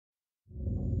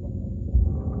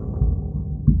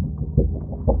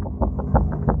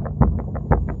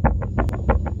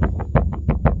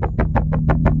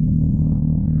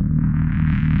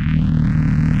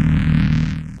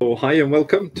hi and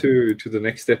welcome to the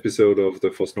next episode of the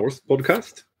foss-north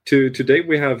podcast. Today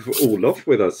we have Olof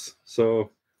with us. So,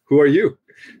 who are you?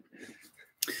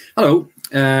 Hello.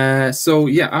 I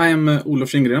am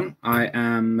Olof Kindgren. I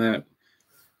am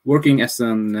working as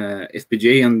an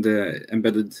FPGA and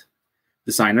embedded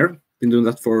designer. Been doing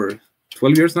that for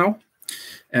 12 years now.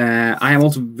 I am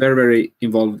also very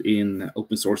involved in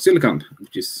open source silicon,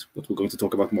 which is what we're going to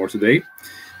talk about more today.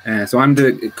 So I'm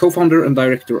the co-founder and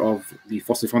director of the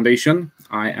Foss Foundation.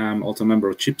 I am also a member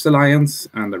of CHIPS Alliance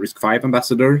and a RISC-V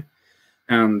ambassador.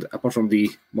 And apart from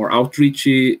the more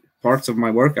outreachy parts of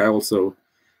my work, I also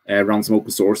run some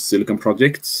open source silicon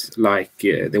projects like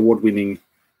the award-winning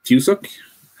FuseOC,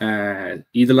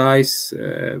 Edelweiss,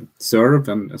 Serve,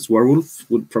 and Swerwolf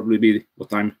would probably be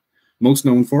what I'm most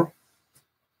known for.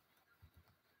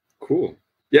 Cool.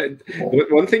 Yeah,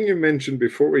 one thing you mentioned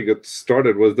before we got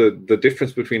started was the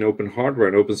difference between open hardware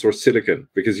and open source silicon,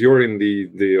 because you're in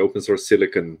the open source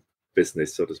silicon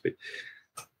business, so to speak.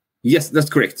 Yes, that's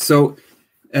correct. So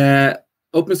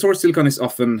open source silicon is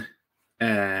often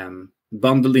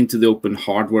bundled into the open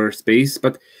hardware space,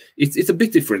 but it's a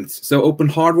bit different. So open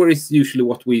hardware is usually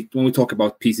what when we talk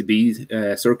about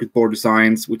PCB, circuit board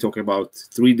designs, we talk about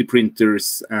 3D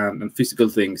printers and physical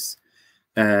things.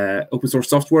 Open source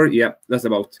software, yeah, that's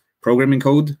about programming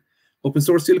code. Open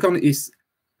source silicon is,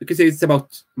 you can say, it's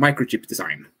about microchip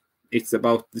design. It's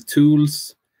about the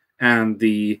tools and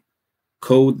the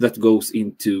code that goes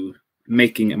into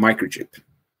making a microchip.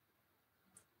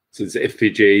 So it's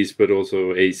FPGAs, but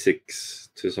also ASICs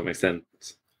to some extent.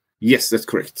 Yes, that's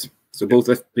correct. So both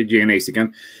FPGA and ASIC.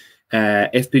 And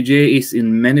FPGA is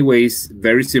in many ways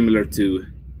very similar to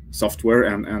software,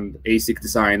 and ASIC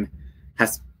design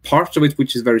has parts of it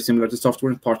which is very similar to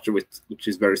software and parts of it which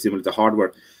is very similar to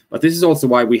hardware. But this is also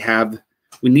why we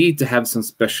need to have some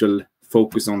special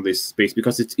focus on this space,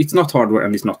 because it's not hardware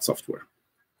and it's not software.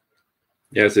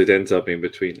 Yes, it ends up in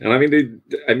between. And I mean,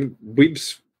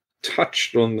 we've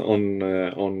touched on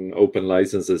open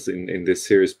licenses in this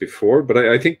series before, but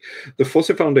I think the Foss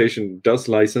Foundation does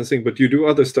licensing, but you do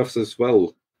other stuff as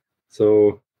well.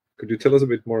 So could you tell us a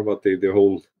bit more about the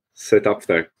whole setup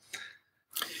there?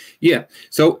 Yeah,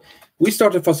 so we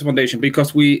started Foss Foundation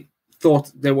because we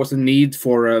thought there was a need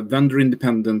for a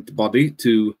vendor-independent body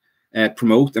to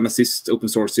promote and assist open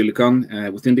source silicon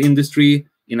within the industry,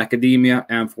 in academia,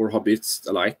 and for hobbyists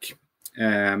alike.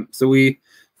 So we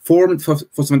formed Foss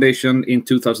Foundation in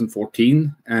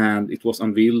 2014, and it was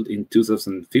unveiled in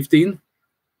 2015.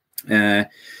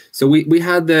 So we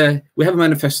have a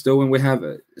manifesto, and we have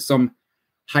some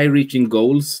high-reaching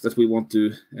goals that we want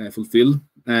to fulfill.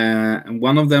 And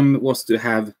one of them was to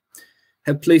have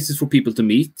places for people to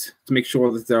meet, to make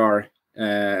sure that there are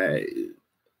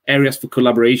areas for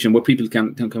collaboration where people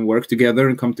can work together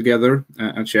and come together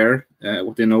and share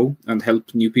what they know and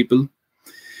help new people.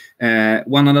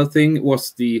 One other thing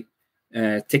was the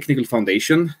technical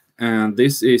foundation, and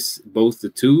this is both the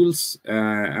tools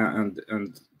and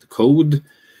the code,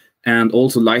 and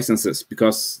also licenses,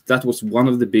 because that was one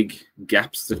of the big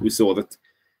gaps that we saw, that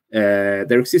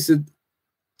there existed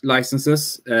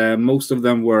licenses. Most of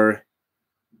them were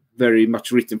very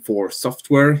much written for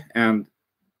software, and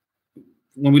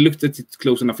when we looked at it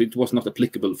close enough, it was not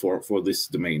applicable for this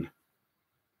domain.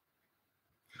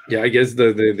 Yeah, I guess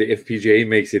the FPGA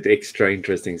makes it extra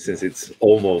interesting since it's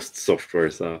almost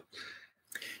software. So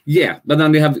yeah, but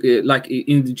then they have like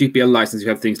in the GPL license, you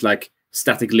have things like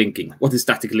static linking. What is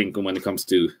static linking when it comes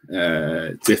to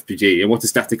FPGA, and what is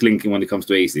static linking when it comes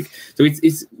to ASIC? So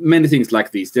it's many things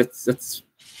like these. That's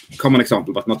a common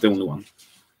example, but not the only one.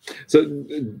 So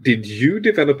did you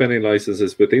develop any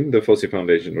licenses within the Foss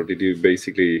Foundation, or did you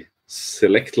basically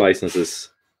select licenses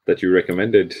that you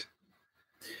recommended?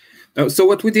 So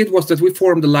what we did was that we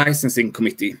formed a licensing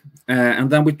committee, and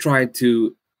then we tried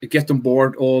to get on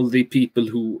board all the people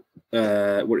who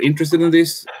were interested in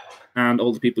this, and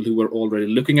all the people who were already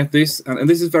looking at this. And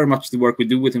this is very much the work we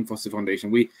do within Foss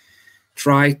Foundation. We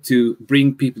try to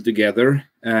bring people together,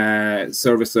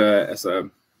 serve as a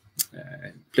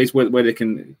place where they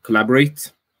can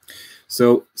collaborate.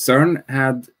 So CERN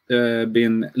had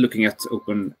been looking at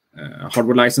open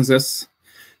hardware licenses.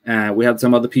 We had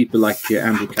some other people like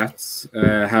Andrew Katz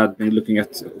had been looking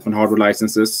at open hardware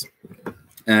licenses.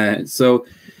 So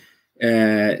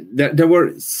there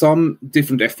were some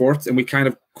different efforts, and we kind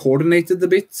of coordinated a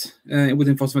bit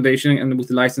within Foss Foundation, and with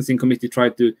the licensing committee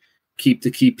tried to keep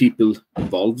the key people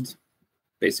involved,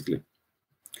 basically.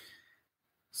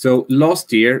 So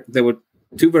last year, there were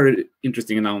two very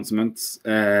interesting announcements.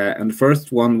 And the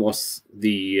first one was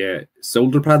the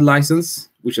solder pad license,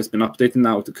 which has been updated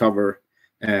now to cover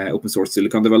open source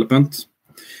silicon development.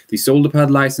 The solder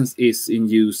pad license is in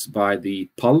use by the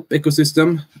Pulp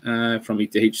ecosystem from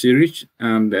ETH series,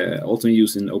 and also in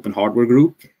use in Open Hardware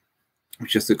Group,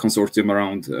 which is a consortium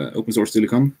around open source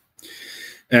silicon.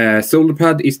 Solder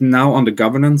pad is now under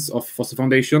governance of Fossa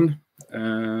Foundation.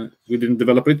 We didn't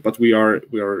develop it, but we are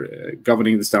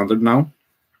governing the standard now.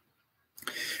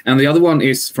 And the other one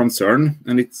is from CERN,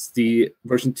 and it's the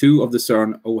version 2 of the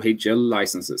CERN OHL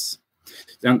licenses.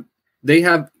 And they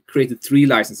have created 3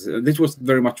 licenses. This was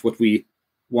very much what we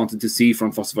wanted to see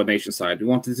from Fossa Foundation side. We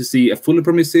wanted to see a fully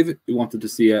permissive, we wanted to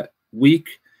see a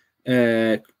weak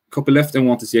copyleft, and we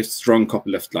wanted to see a strong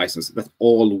copyleft license that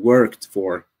all worked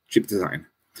for chip design.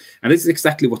 And this is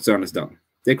exactly what CERN has done.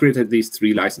 They created these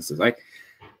 3 licenses. I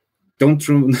don't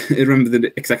remember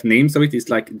the exact names of it. It's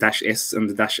like -S and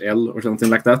 -L or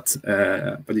something like that,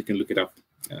 but you can look it up.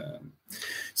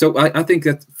 So I think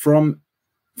that from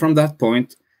that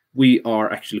point, we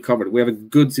are actually covered. We have a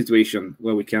good situation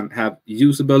where we can have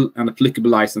usable and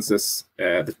applicable licenses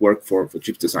that work for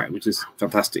chip design, which is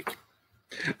fantastic.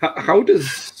 How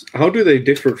do they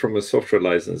differ from a software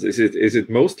license? Is it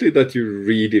mostly that you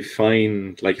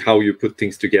redefine like how you put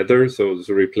things together, so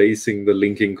replacing the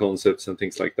linking concepts and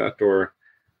things like that, or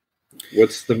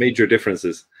what's the major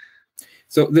differences?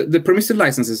 So the permissive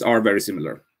licenses are very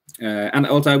similar, and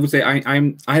also I would say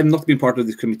I have not been part of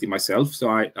this committee myself, so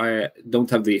I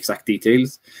don't have the exact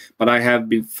details, but I have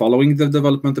been following the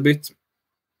development a bit.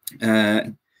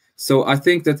 So I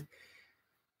think that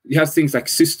you have things like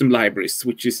system libraries,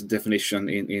 which is a definition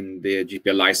in the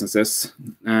GPL licenses,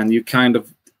 and you kind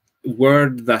of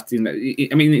word that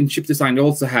in chip design you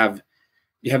also have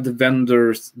the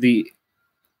vendors, the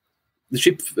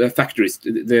chip factories,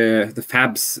 the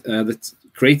fabs that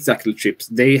create actual chips.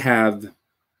 They have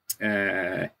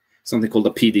something called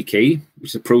a PDK,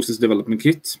 which is a process development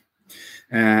kit,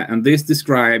 and this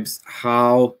describes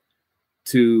how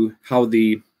the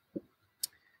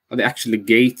actual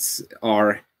gates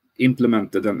are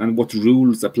implemented and what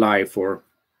rules apply for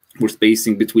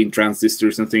spacing between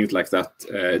transistors and things like that,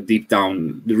 deep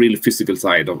down the really physical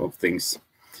side of things.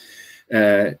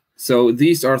 So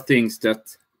these are things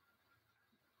that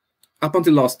up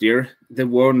until last year there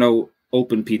were no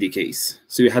open PDKs,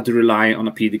 so you had to rely on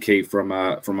a PDK from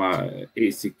a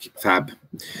ASIC fab.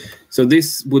 So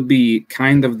this would be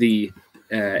kind of the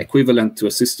equivalent to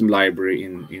a system library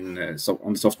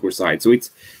on the software side. So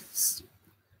it's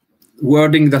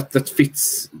wording that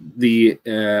fits the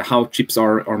how chips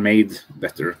are made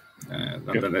better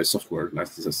than the software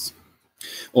licenses.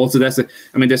 Also,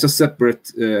 there's a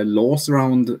separate laws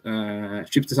around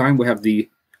chip design. We have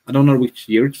I don't know which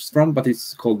year it's from, but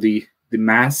it's called the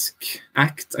Mask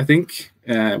Act, I think,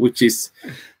 which is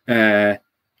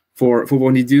for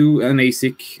when you do an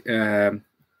ASIC,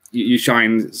 you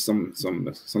shine some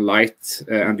light,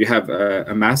 and you have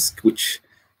a mask which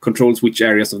controls which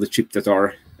areas of the chip that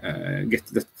are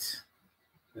the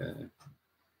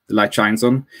light shines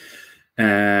on.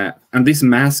 And this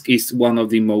mask is one of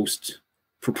the most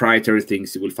proprietary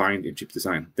things you will find in chip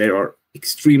design. They are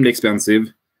extremely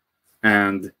expensive,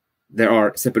 and there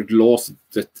are separate laws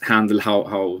that handle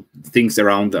how things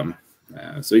around them.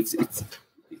 So it's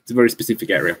a very specific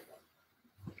area.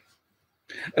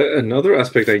 Another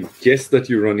aspect, I guess, that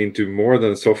you run into more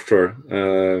than software,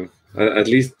 at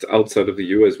least outside of the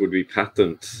US, would be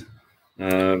patents.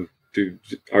 Are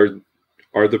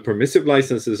the permissive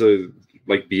licenses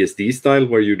like BSD style,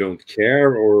 where you don't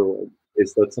care, or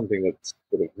is that something that's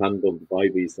sort of handled by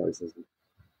these licenses?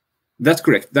 That's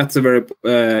correct. That's a very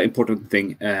important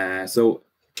thing. So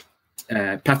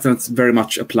patents very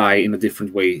much apply in a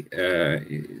different way,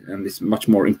 and it's much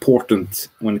more important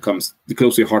when it comes the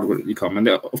closer hardware you come. And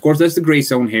of course, there's the gray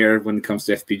zone here when it comes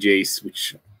to FPGAs,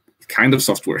 which is kind of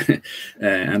software,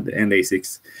 and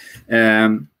ASICs.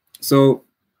 So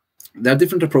there are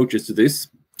different approaches to this,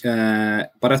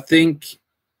 but I think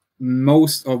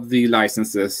most of the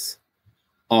licenses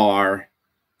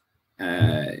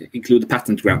include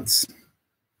patent grants.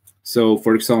 So,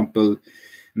 for example,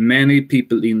 many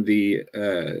people use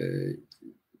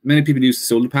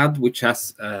SolderPad, which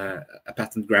has a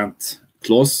patent grant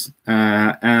clause,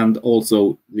 and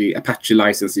also the Apache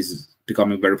license is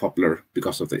becoming very popular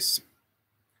because of this.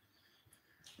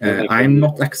 I'm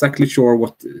not exactly sure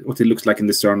what it looks like in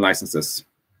the CERN licenses.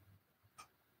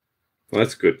 Well,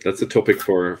 that's good. That's a topic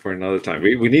for another time.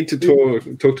 We need to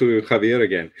talk to Javier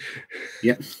again.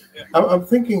 Yeah, I'm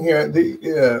thinking here.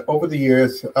 Over the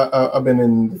years, I've been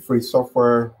in the free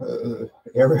software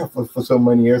area for so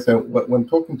many years, and when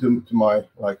talking to my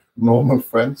normal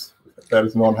friends that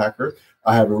is non-hackers,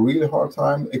 I have a really hard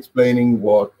time explaining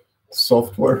what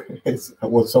software is,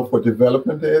 what software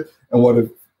development is, and what a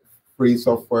free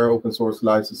software, open source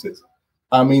licenses.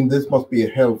 I mean, this must be a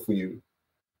hell for you.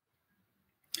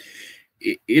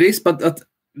 It is, but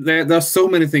there are so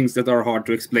many things that are hard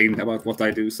to explain about what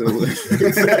I do. So,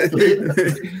 exactly.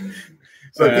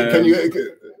 So, can you?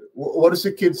 What does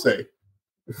your kid say?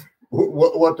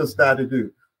 What does Daddy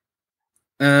do?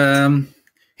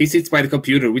 He sits by the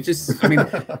computer, which is, I mean,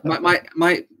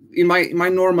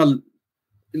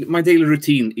 my daily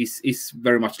routine is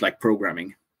very much like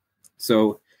programming.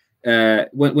 So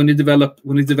when you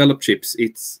develop chips,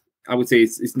 I would say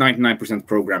it's 99%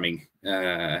 programming,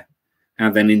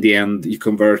 and then in the end you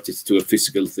convert it to a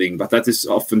physical thing. But that is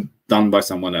often done by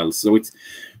someone else. So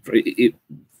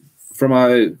from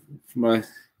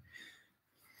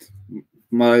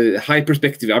my high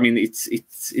perspective, I mean,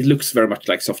 it looks very much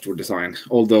like software design,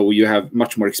 although you have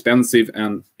much more expensive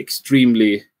and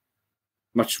extremely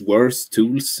much worse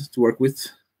tools to work with.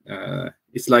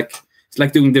 It's like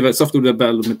doing software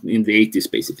development in the 80s,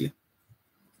 basically.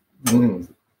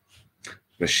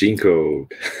 Machine code.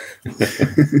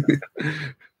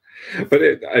 But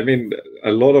I mean,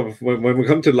 a lot of when we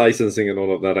come to licensing and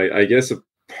all of that, I guess a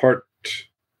part.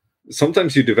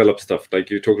 Sometimes you develop stuff, like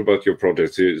you talked about your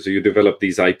projects, so you develop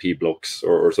these IP blocks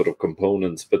or sort of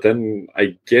components, but then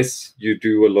I guess you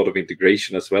do a lot of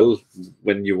integration as well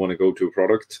when you want to go to a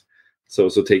product. So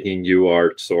taking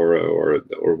UARTs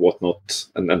or whatnot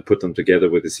and put them together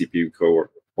with the CPU core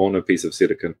on a piece of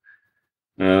silicon.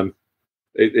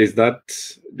 Is that,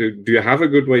 do you have a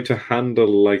good way to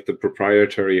handle like the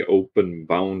proprietary open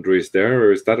boundaries there,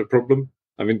 or is that a problem?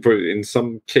 I mean, in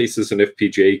some cases, an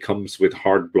FPGA comes with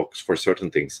hard blocks for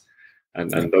certain things,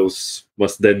 and those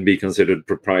must then be considered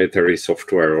proprietary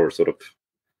software or sort of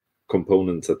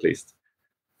components at least.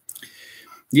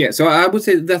 Yeah, so I would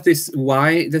say that's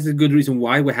a good reason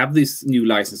why we have these new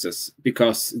licenses,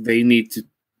 because they need to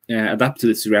adapt to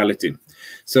this reality.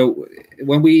 So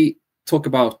when we talk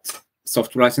about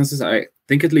software licenses, I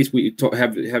think at least we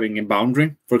having a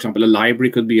boundary. For example, a library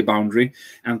could be a boundary,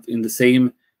 and in the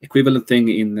same equivalent thing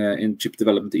in chip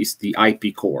development is the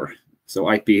IP core. So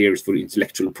IP here is for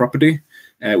intellectual property,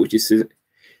 which is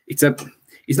it's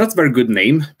not a very good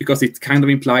name, because it kind of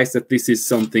implies that this is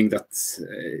something that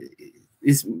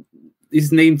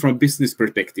is named from a business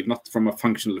perspective, not from a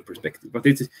functional perspective. But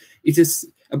it is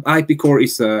IP core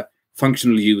is a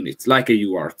functional unit, like a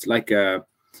UART, like a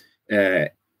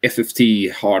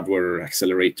FFT hardware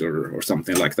accelerator or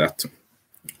something like that,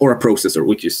 or a processor,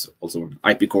 which is also an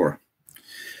IP core.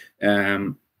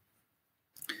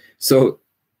 So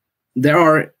there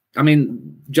are, I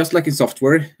mean, just like in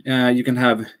software, you can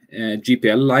have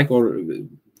GPL-like or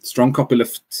strong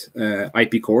copyleft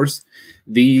IP cores.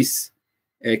 These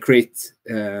create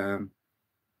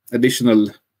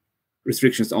additional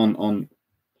restrictions on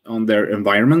their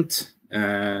environment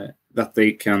that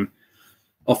they can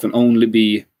often only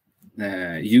be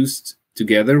used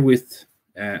together with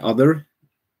other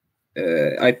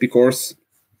IP cores.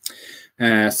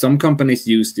 Some companies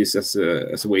use this as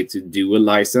a way to dual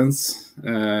license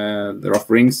their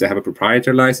offerings. They have a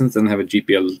proprietary license and have a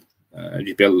GPL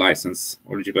license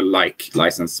or GPL-like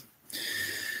license.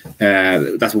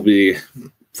 That will be,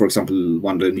 for example,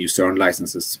 one of the new CERN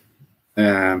licenses.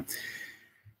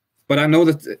 But I know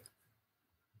that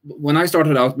when I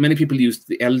started out, many people used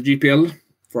the LGPL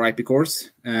for IP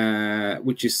cores,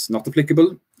 which is not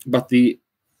applicable. But the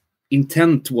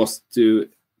intent was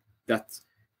that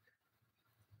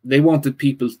they wanted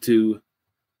people to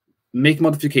make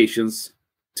modifications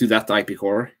to that IP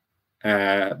core,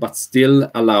 but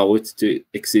still allow it to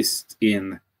exist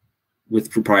with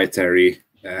proprietary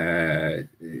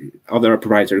other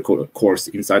proprietary cores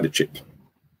inside the chip.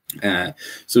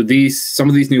 So some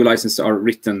of these new licenses are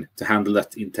written to handle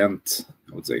that intent,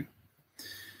 I would say.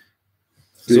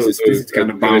 This is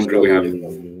kind of boundary we have.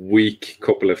 Weak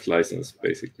copyleft license,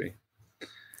 basically.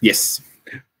 Yes.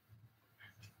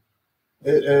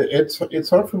 It's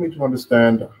hard for me to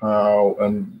understand how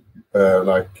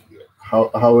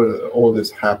how all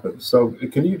this happens. So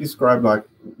can you describe like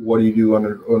what do you do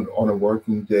on a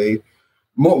working day,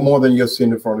 more than just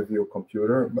in front of your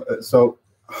computer? So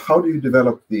how do you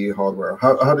develop the hardware?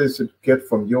 How does it get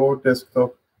from your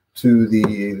desktop to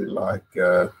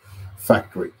the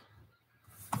factory?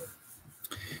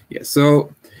 Yeah.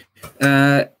 So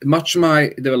much of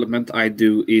my development I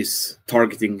do is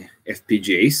targeting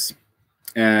FPGAs.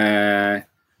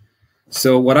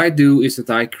 So what I do is that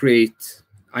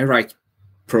I write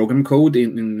program code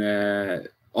in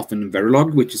often in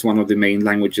Verilog, which is one of the main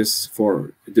languages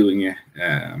for doing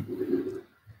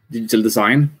digital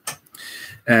design.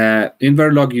 In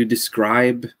Verilog, you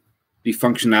describe the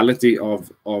functionality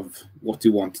of what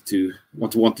you want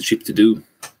the chip to do.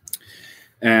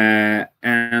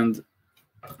 And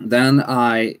then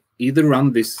I either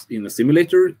run this in a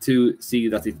simulator to see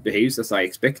that it behaves as I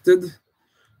expected,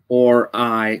 or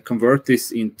I convert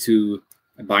this into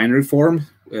a binary form,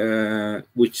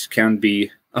 which can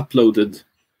be uploaded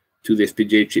to the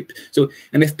FPGA chip. So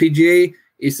an FPGA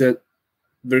is a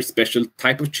very special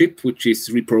type of chip, which is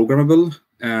reprogrammable.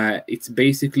 It's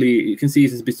basically, you can see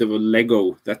it's a bit of a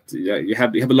Lego that you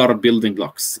have a lot of building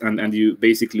blocks, and you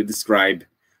basically describe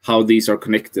how these are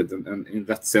connected, and in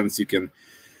that sense you can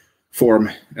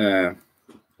form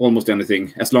almost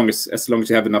anything as long as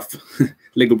you have enough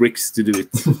Lego bricks to do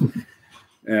it.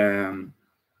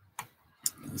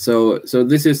 So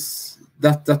this is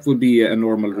that would be a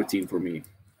normal routine for me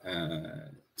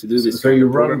to do this. So you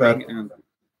run that.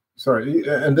 Sorry,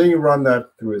 and then you run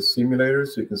that through a simulator,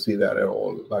 so you can see that it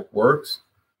all like works.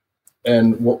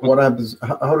 And what happens?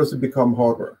 How does it become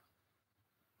hardware?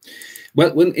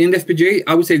 Well, when in FPGA,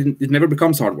 I would say it never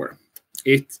becomes hardware.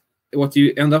 What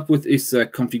you end up with is a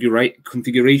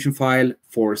configuration file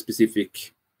for a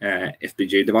specific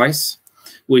FPGA device,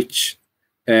 which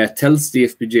tells the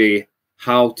FPGA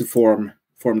how to form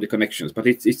the connections. But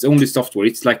it's only software.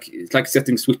 It's like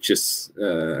setting switches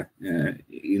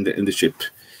in the chip.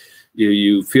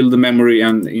 You fill the memory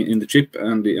and in the chip,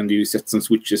 and you set some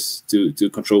switches to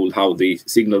control how the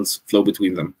signals flow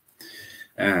between them.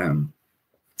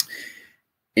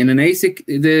 In an ASIC,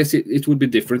 it would be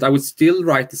different. I would still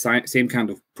write the same kind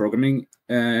of programming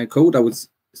code. I would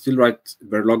still write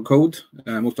Verilog code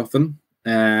most often.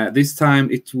 This time,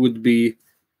 it would be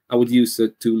I would use a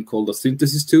tool called a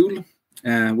synthesis tool,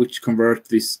 which convert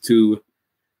this to,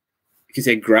 you can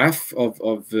say, graph of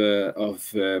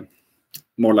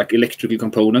more like electrical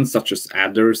components such as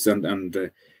adders and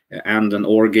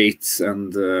OR gates,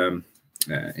 and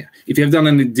if you have done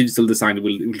any digital design, you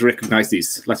will recognize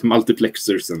these, like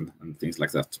multiplexers and things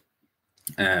like that.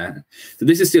 So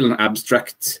this is still an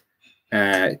abstract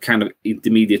kind of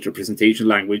intermediate representation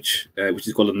language, which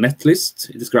is called a netlist.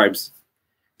 It describes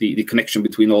the connection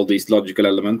between all these logical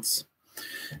elements.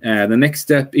 The next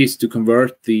step is to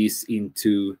convert these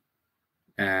into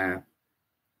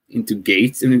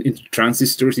gates and into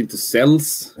transistors, into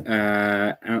cells,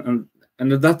 and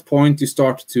at that point you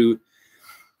start to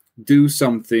do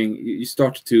something. You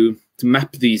start to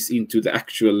map these into the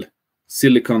actual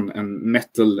silicon and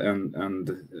metal and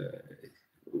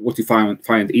what you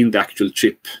find in the actual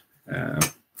chip.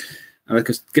 And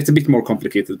it gets a bit more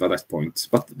complicated by that point.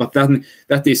 But then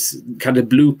that is kind of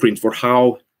blueprint for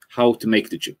how to make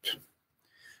the chip.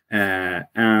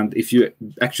 And if you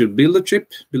actually build an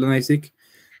ASIC,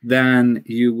 then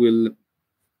you will,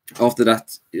 after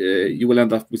that, you will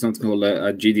end up with something called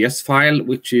a GDS file,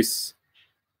 which is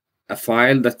a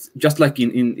file that, just like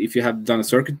in if you have done a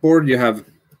circuit board, you have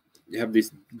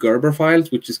these Gerber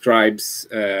files, which describes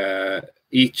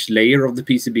each layer of the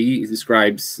PCB. It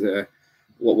describes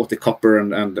what the copper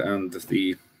and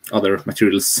the other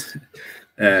materials.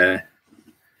 I'm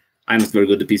not very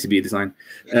good at PCB design,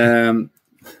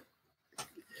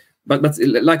 but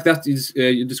like that,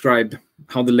 you describe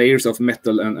how the layers of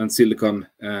metal and silicon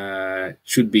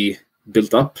should be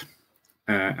built up,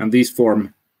 and these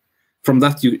form. From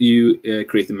that, you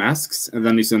create the masks, and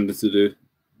then you send it to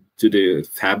the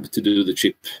fab to do the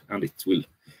chip, and it will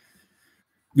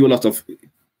do a lot of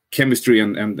chemistry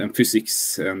and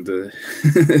physics and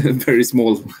very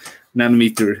small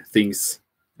nanometer things,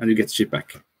 and you get the chip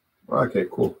back. Okay,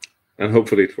 cool. And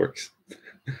hopefully it works.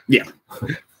 Yeah.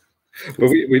 Well,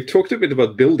 we talked a bit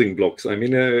about building blocks. I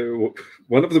mean,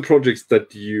 one of the projects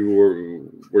that you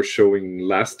were showing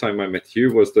last time I met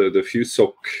you was the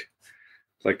foss-north,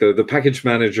 like the package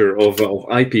manager of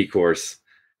IP cores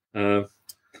that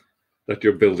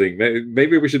you're building.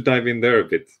 Maybe we should dive in there a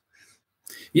bit.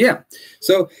 Yeah,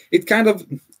 so it kind of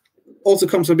also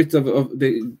comes a bit of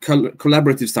the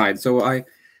collaborative side. So I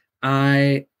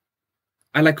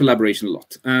like collaboration a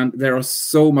lot, and there are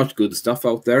so much good stuff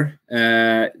out there.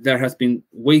 There has been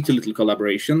way too little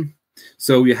collaboration.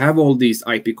 So you have all these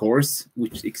IP cores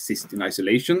which exist in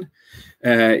isolation.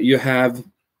 You have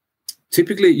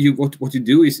typically what you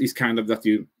do is kind of that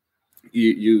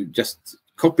you just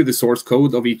copy the source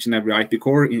code of each and every IP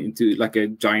core into like a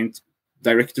giant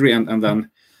directory, and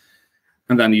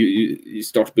then you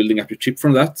start building up your chip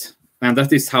from that. And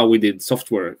that is how we did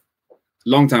software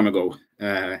long time ago.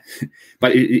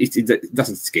 But it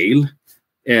doesn't scale.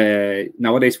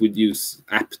 Nowadays we use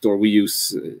apt, or we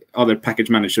use other package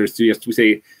managers to we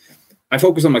say, I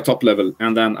focus on my top level,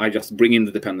 and then I just bring in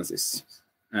the dependencies.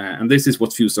 And this is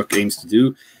what foss-north aims to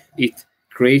do. It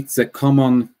creates a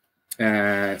common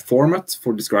format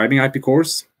for describing IP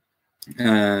cores,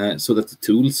 so that the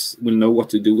tools will know what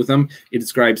to do with them. It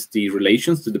describes the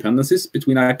relations, the dependencies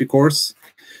between IP cores.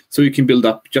 So you can build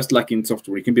up, just like in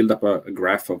software, you can build up a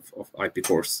graph of IP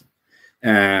cores.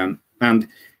 And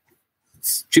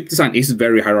chip design is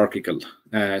very hierarchical.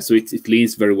 So it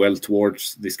leans very well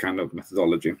towards this kind of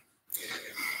methodology.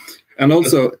 And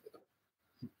also...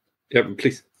 Yeah,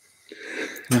 please.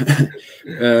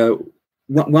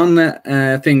 One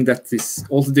thing that is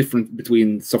also different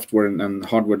between software and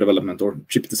hardware development or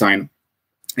chip design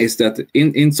is that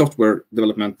in software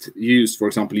development, for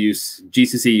example, use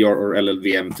GCC or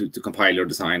LLVM to compile your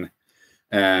design.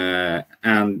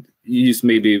 And you use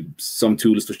maybe some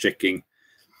tools for checking.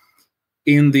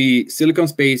 In the silicon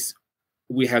space,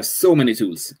 we have so many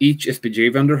tools. Each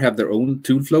FPGA vendor have their own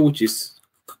tool flow, which is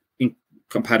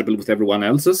compatible with everyone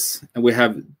else's. And we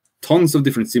have tons of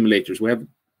different simulators. We have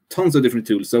tons of different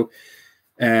tools. So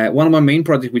one of my main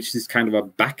projects, which is kind of a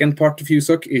backend part of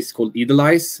FuseOC, is called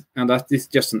Edelweiss, and that is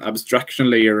just an abstraction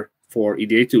layer for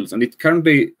EDA tools. And it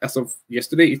currently, as of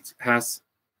yesterday, it has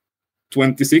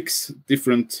 26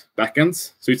 different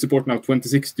backends. So it supports now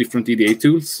 26 different EDA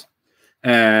tools.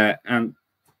 And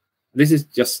this is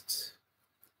just,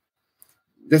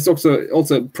 that's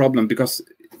also a problem, because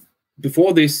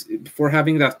before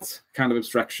having that kind of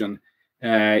abstraction,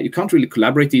 you can't really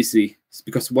collaborate easily,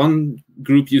 because one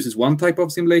group uses one type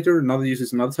of simulator, another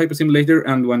uses another type of simulator,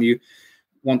 and when you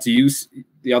want to use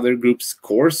the other group's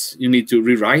cores, you need to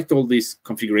rewrite all these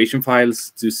configuration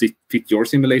files to fit your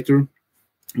simulator,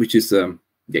 which is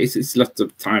it's lots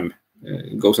of time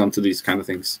goes on to these kind of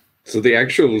things. So the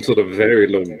actual sort of very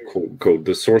low code,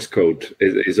 the source code,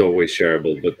 is always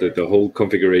shareable, but the whole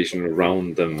configuration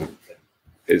around them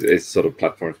is sort of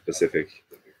platform specific.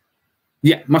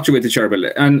 Yeah, much of it is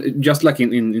shareable. And just like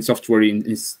in software,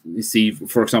 in C,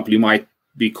 for example, you might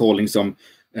be calling some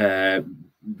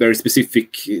very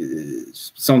specific,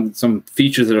 some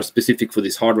features that are specific for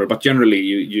this hardware, but generally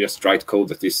you just write code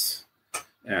that is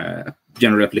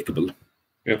generally applicable.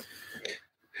 Yeah.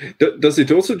 Does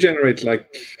it also generate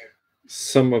like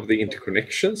some of the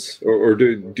interconnections, or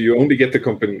do you only get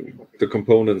the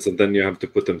components and then you have to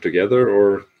put them together?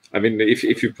 Or I mean,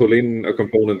 if you pull in a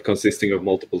component consisting of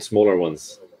multiple smaller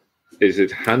ones, is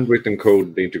it handwritten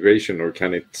code, the integration, or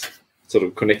can it sort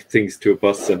of connect things to a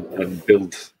bus and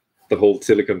build the whole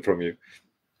silicon from you?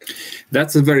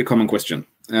 That's a very common question,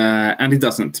 and it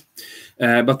doesn't.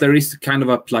 But there is kind of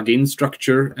a plug-in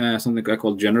structure, something I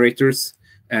call generators,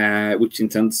 which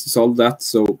intends to solve that,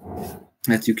 so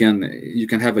that you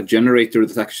can have a generator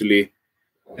that actually.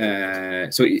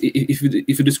 So if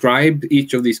you describe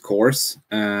each of these cores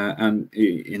and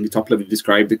in the top level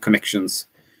describe the connections,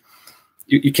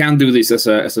 you can do this as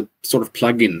a sort of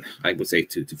plugin, I would say,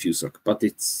 to FuseOC, but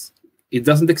it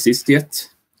doesn't exist yet.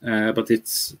 But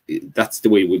that's the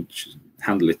way we would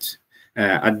handle it.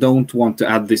 I don't want to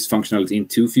add this functionality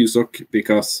into FuseOC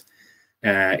because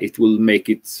it will make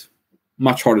it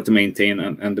much harder to maintain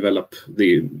and develop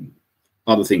the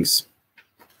other things.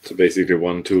 So basically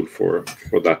one tool for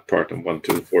that part and one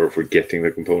tool for getting the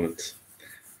components.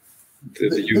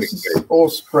 This is all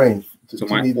strange. So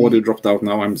my audio dropped out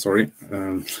now, I'm sorry.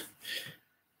 I'm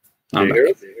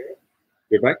back.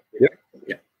 You're back? Yeah.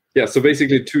 Yeah. Yeah, so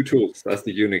basically two tools. That's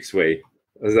the Unix way.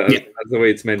 That's the way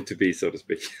it's meant to be, so to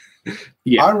speak.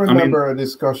 Yeah, I remember a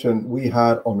discussion we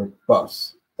had on a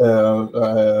bus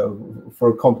for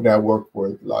a company I worked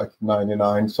with, like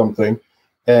 99 something.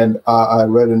 And I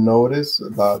read a notice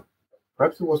that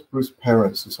perhaps it was Bruce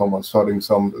Parents or someone starting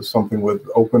something with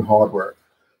open hardware.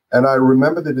 And I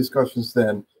remember the discussions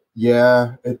then.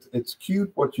 Yeah, it's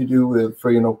cute what you do with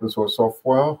free and open source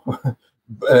software,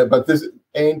 but this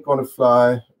ain't going to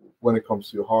fly when it comes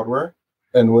to your hardware.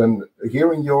 And when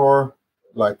hearing your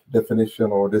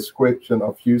definition or description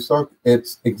of FuseOC,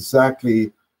 it's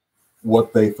exactly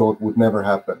what they thought would never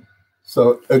happen.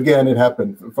 So again, it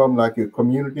happened from like a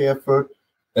community effort.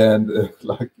 And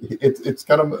it's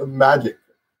kind of magic.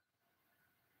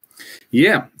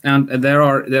 Yeah, and there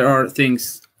are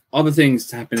other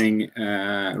things happening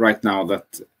right now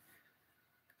that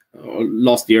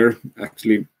last year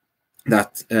actually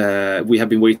that we have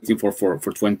been waiting for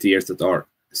 20 years that are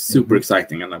super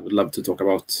exciting, and I would love to talk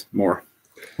about more.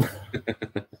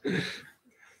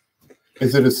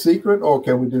 Is it a secret, or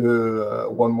can we do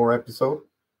one more episode?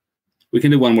 We can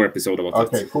do one more episode about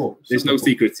that. Okay, cool. There's no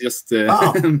secrets, just...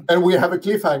 and we have a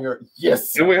cliffhanger.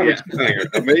 Yes. And we have a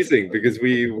cliffhanger. Amazing, because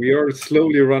we are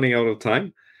slowly running out of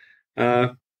time.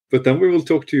 But then we will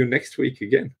talk to you next week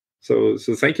again. So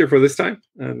thank you for this time,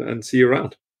 and see you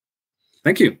around.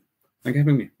 Thank you. Thank you for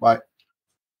having me. Bye.